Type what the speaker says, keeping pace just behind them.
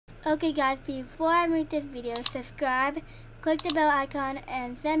Okay guys, before I make this video, subscribe, click the bell icon,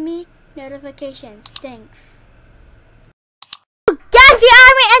 and send me notifications. Thanks. Galaxy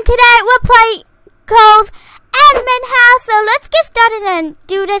Army, and today we'll play Kohls admin house. So let's get started and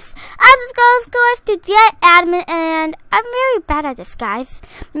do this. As goes to get admin, and I'm very bad at this, guys.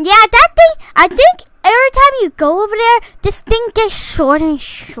 Yeah, that thing, I think every time you go over there, this thing gets shorter and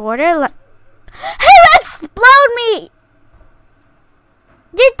shorter. Like, hey, explode me!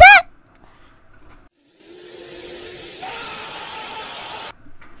 Did that?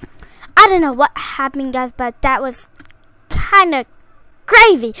 I don't know what happened, guys, but that was kind of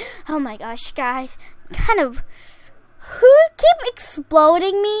crazy. Oh my gosh, guys. Who keep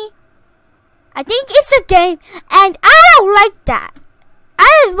exploding me? I think it's a game, and I don't like that. I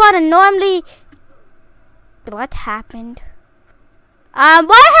just want to normally... What happened?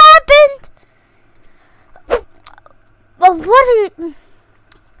 What happened? Well, what are you...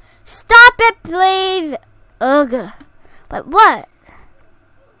 Stop it, please. Ugh. But what?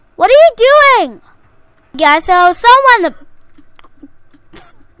 What are you doing? Yeah, so someone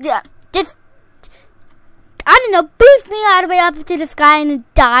just, I don't know, boost me all the way up to the sky and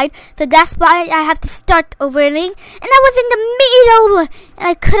it died. So that's why I have to start over again. And I was in the middle and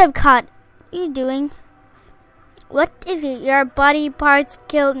I could have caught. What are you doing? What is it? Your body parts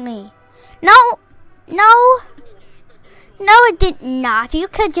killed me. No, it did not. You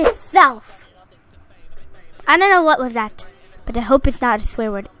killed yourself. I don't know what was that, but I hope it's not a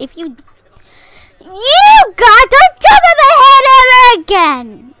swear word. If you God, don't jump in my head ever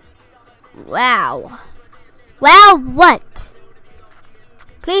again. Wow. Well, what?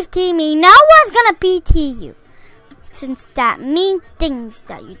 Please team me. No one's gonna PT you, since that mean things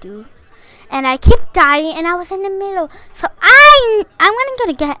that you do. And I keep dying, and I was in the middle. So I'm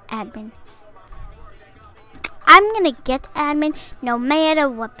gonna get admin. I'm gonna get admin no matter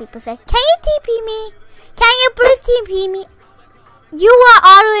what people say. Can you TP me? Can you please TP me? You were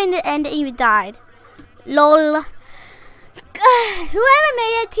all the way in the end and you died. Lol. Whoever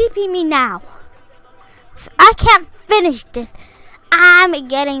made it, TP me now. I can't finish this. I'm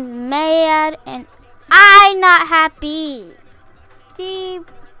getting mad and I'm not happy. TP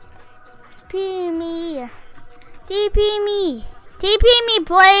me. TP me. TP me,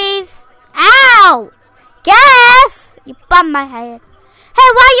 please. Ow! Guess! You bumped my head. Hey,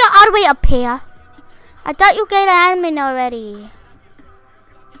 why are you all the way up here? I thought you get admin already.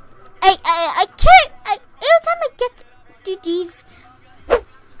 I can't. Every time I get to these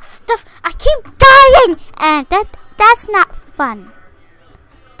stuff, I keep dying, and that's not fun.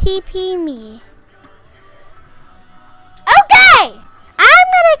 TP me. Okay, I'm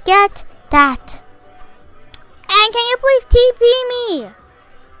gonna get that. And can you please TP me?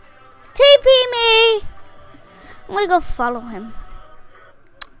 TP me. I'm gonna go follow him.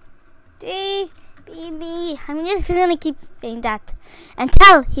 TP. I'm just gonna keep saying that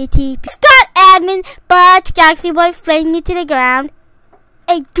until he TP's got admin, but Galaxy Boy flamed me to the ground.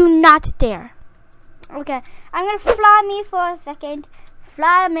 Hey, do not dare. Okay, I'm gonna fly me for a second.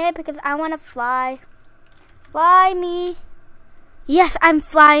 Fly me because I wanna fly. Fly me. Yes, I'm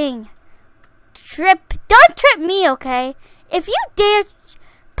flying. Don't trip me, okay? If you dare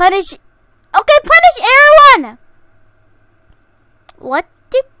punish, okay, punish everyone. What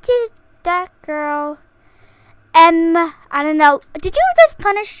did that girl? I don't know. Did you just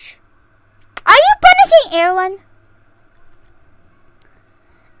punish? Are you punishing everyone?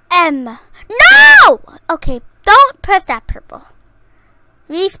 No! Okay, don't press that purple.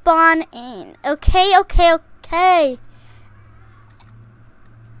 Respawn in. Okay.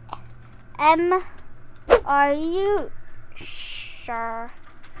 Are you sure?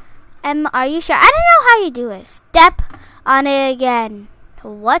 Are you sure? I don't know how you do it. Step on it again.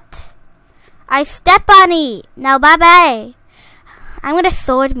 What? I step on it. Now bye-bye. I'm gonna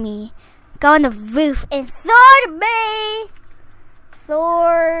sword me. Go on the roof and sword me.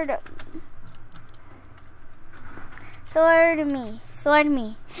 Sword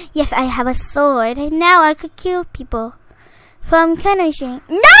me. Yes, I have a sword. And now I could kill people from punishing.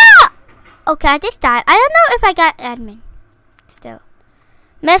 No! Okay, I just died. I don't know if I got admin. Still.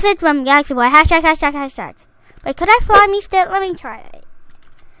 Message from Galaxy Boy. #####. Wait, could I fly me still? Let me try it.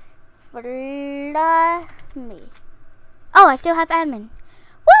 Fly me. Oh, I still have admin.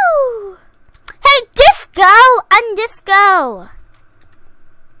 Woo! Hey, disco! Undisco!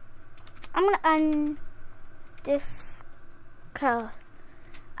 I'm gonna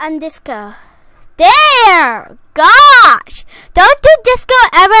undisco. There! Gosh! Don't do disco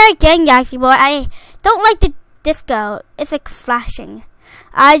ever again, Galaxy Boy. I don't like the disco. It's like flashing.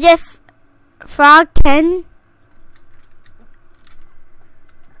 I just frog 10.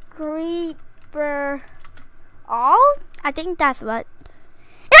 creeper. All? I think that's what.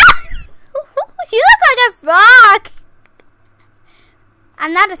 You look like a frog.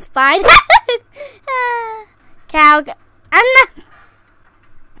 I'm not a spider. Cow. I'm not.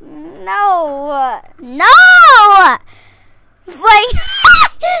 No. No. Fling.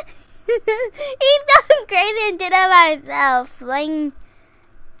 He's going crazy and did it myself. Fling.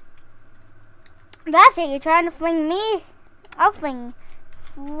 That's it. You're trying to fling me. I'll fling.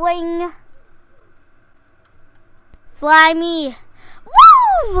 Fling. Fly me.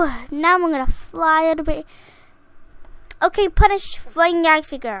 Woo! Now I'm gonna fly out of it. Okay, punish fling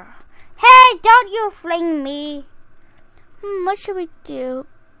GalaxyyGirl. Hey, don't you fling me. What should we do?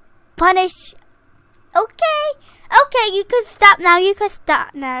 Punish. Okay. Okay, you can stop now. You can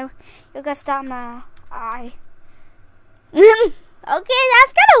stop now. You can stop now. I. Okay,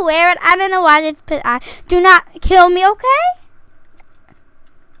 that's kind of weird. I don't know why it's put on. Do not kill me, okay?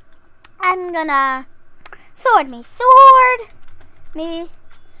 I'm gonna sword me. Sword me.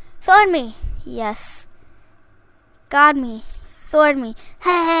 Sword me. Yes. God me. Sword me.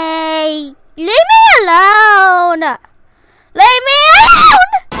 Hey, leave me alone. Leave me alone.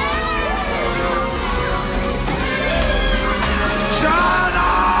 Shut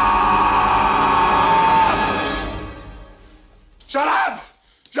up! Shut up!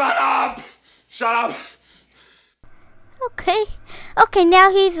 Shut up! Shut up! Okay. Okay, now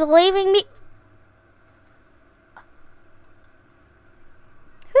he's leaving me.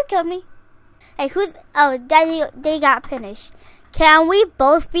 Who killed me? Hey, who's... Oh, they got finished. Can we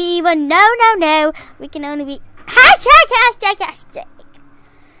both be even? No, no, no. We can only be... Hashtag, hashtag, hashtag.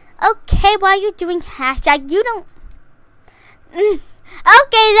 Okay, why are you doing hashtag? You don't...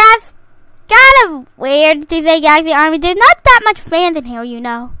 Okay, that's kind of weird to say Galaxy Army. There's not that much fans in here, you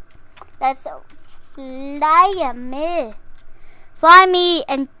know. That's so... Fly me. Fly me,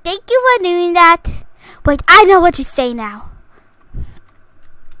 and thank you for doing that. Wait, I know what you say now.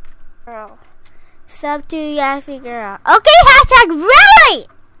 Girl. Sub to GalaxyyGirl. Okay, hashtag really!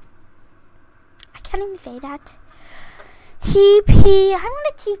 I can't even say that. TP. I'm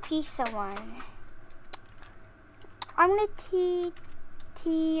gonna TP someone. I'm gonna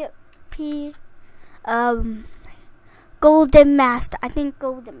TP. Golden Master. I think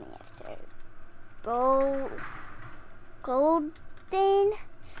Golden Master. Golden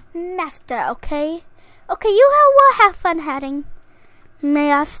Master. Okay. Okay, you will have fun having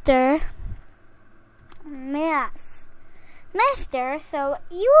Master. Master, so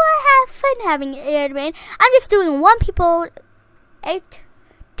you will have fun having admin. I'm just doing one people. 8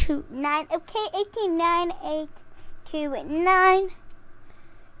 to 9. Okay, 18, 9, 8 to 9.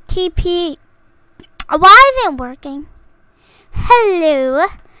 TP. Why isn't it working? Hello.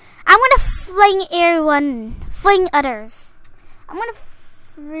 I'm gonna fling everyone. Fling others. I'm gonna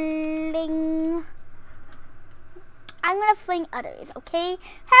fling others, okay?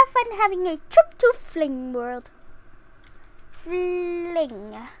 Have fun having a trip to Fling World.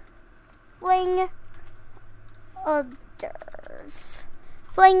 Fling others.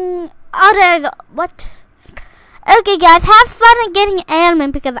 Fling others. What? Okay, guys, have fun at getting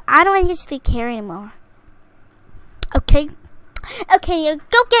admin because I don't usually care anymore. Okay? Okay, you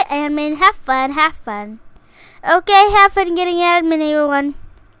go get admin. Have fun, have fun. Okay, have fun getting admin, everyone.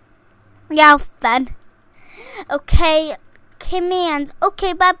 Yeah, have fun. Okay, commands.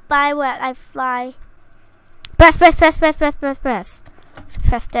 Okay, bye-bye while I fly. Press. Press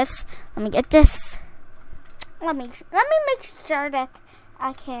this. Let me get this. Let me make sure that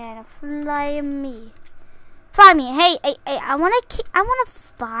I can fly me. Fly me. Hey, I wanna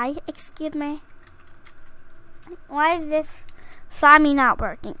fly. Excuse me. Why is this fly me not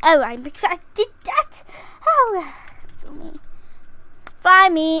working? Oh, because I did that. Oh, fly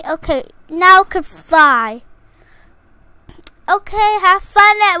me. Okay, now I can fly. Okay, have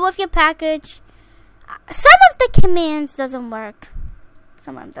fun with your package. Some of the commands doesn't work.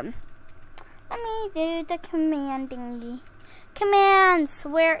 Some of them. Let me do the command thingy. Commands.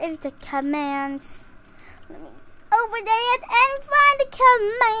 Where is the commands? Let me over there and find the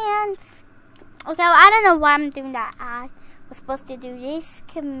commands. Okay, well, I don't know why I'm doing that. I was supposed to do these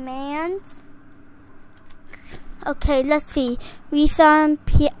commands. Okay, let's see. Resume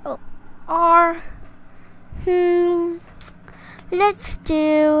PR. Let's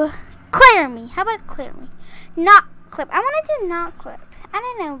do clear me. How about clear me? Not clip. I want to do not clip. I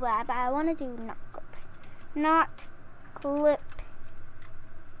don't know why, but I want to do not clip. Not clip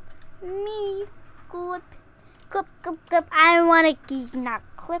me. Clip. I want to not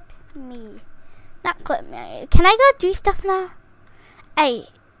clip me. Not clip me. Can I go do stuff now? Hey,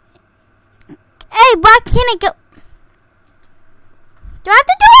 why can't I go? Do I have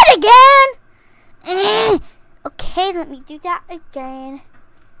to do it again? Okay, let me do that again.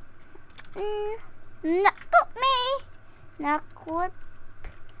 Not clip me. Not clip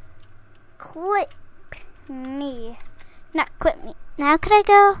me. Not clip me. Now could I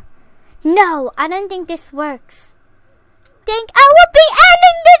go? No, I don't think this works. Think I will be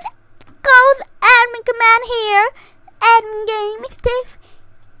ending this Kohls admin command here. Admin game is safe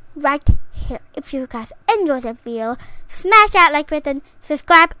right here. If you guys enjoyed the video, smash that like button,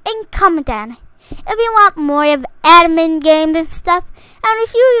 subscribe, and comment down if you want more of admin games and stuff. And I'll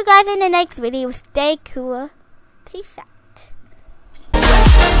see you guys in the next video. Stay cool. Peace out.